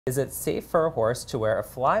Is it safe for a horse to wear a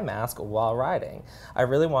fly mask while riding? I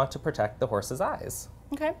really want to protect the horse's eyes.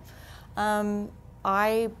 Okay.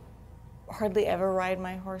 I hardly ever ride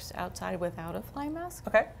my horse outside without a fly mask.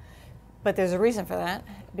 Okay. But there's a reason for that,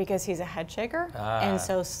 because he's a head shaker. And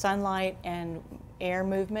so sunlight and air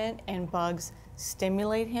movement and bugs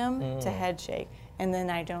stimulate him to head shake. And then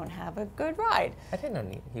I don't have a good ride. I didn't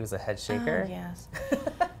know he was a head shaker. Oh, yes.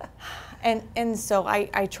 And so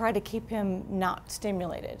I try to keep him not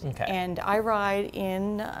stimulated. Okay. And I ride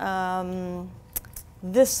in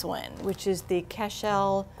this one, which is the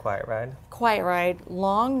Cashel Quiet ride. Quiet Ride,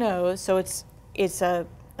 long nose. So it's a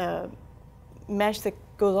mesh that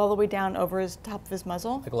goes all the way down over his top of his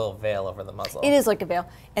muzzle. Like a little veil over the muzzle. It is like a veil.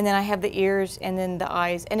 And then I have the ears and then the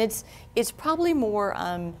eyes. And it's probably more,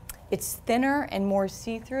 it's thinner and more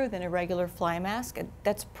see-through than a regular fly mask.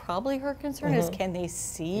 That's probably her concern, is can they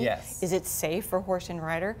see? Yes. Is it safe for horse and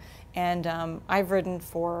rider? And I've ridden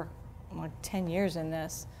for 10 years in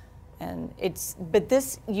this. And but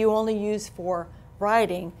this you only use for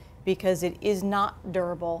riding because it is not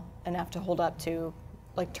durable enough to hold up to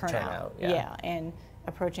like turnout. Yeah, and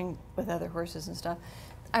approaching with other horses and stuff.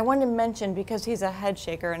 I wanted to mention, because he's a head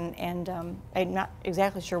shaker, and I'm not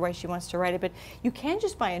exactly sure why she wants to ride it, but you can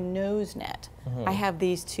just buy a nose net. I have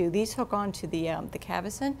these two. These hook onto the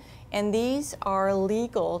cavesson, and these are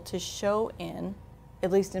legal to show in, at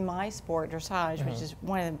least in my sport, dressage, which is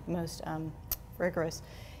one of the most rigorous,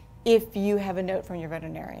 if you have a note from your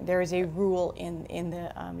veterinarian. There is a rule in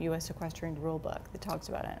the U.S. Equestrian Rule Book that talks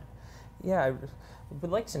about it. Yeah, I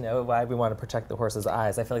would like to know why we want to protect the horse's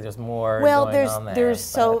eyes. I feel like there's more going on there. There's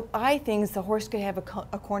so eye things. The horse could have a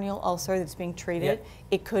corneal ulcer that's being treated. Yep.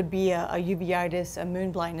 It could be a uveitis, a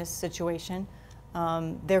moon blindness situation.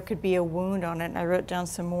 There could be a wound on it, and I wrote down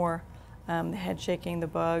some more. The head shaking, the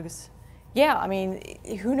bugs. Yeah, I mean,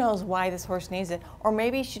 who knows why this horse needs it? Or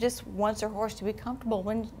maybe she just wants her horse to be comfortable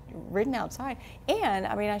when ridden outside. And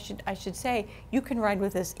I mean, I should say, you can ride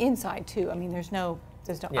with this inside too. I mean, there's no.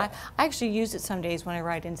 Yeah. I actually use it some days when I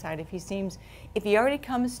ride inside. If he already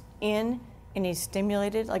comes in and he's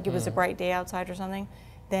stimulated, like it was a bright day outside or something,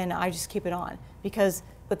 then I just keep it on. Because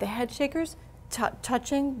with the head shakers,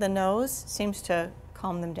 touching the nose seems to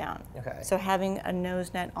calm them down. Okay. So having a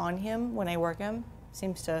nose net on him when I work him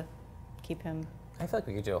seems to keep him. I feel like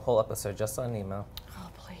we could do a whole episode just on Nemo. Oh,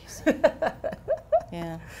 please.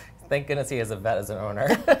 Yeah. Thank goodness he has a vet as an owner.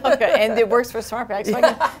 Okay, and it works for SmartPak, so I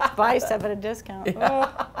can buy stuff at a discount. Yeah.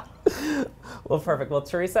 Well, perfect. Well,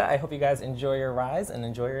 Teresa, I hope you guys enjoy your rides and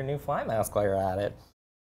enjoy your new fly mask while you're at it.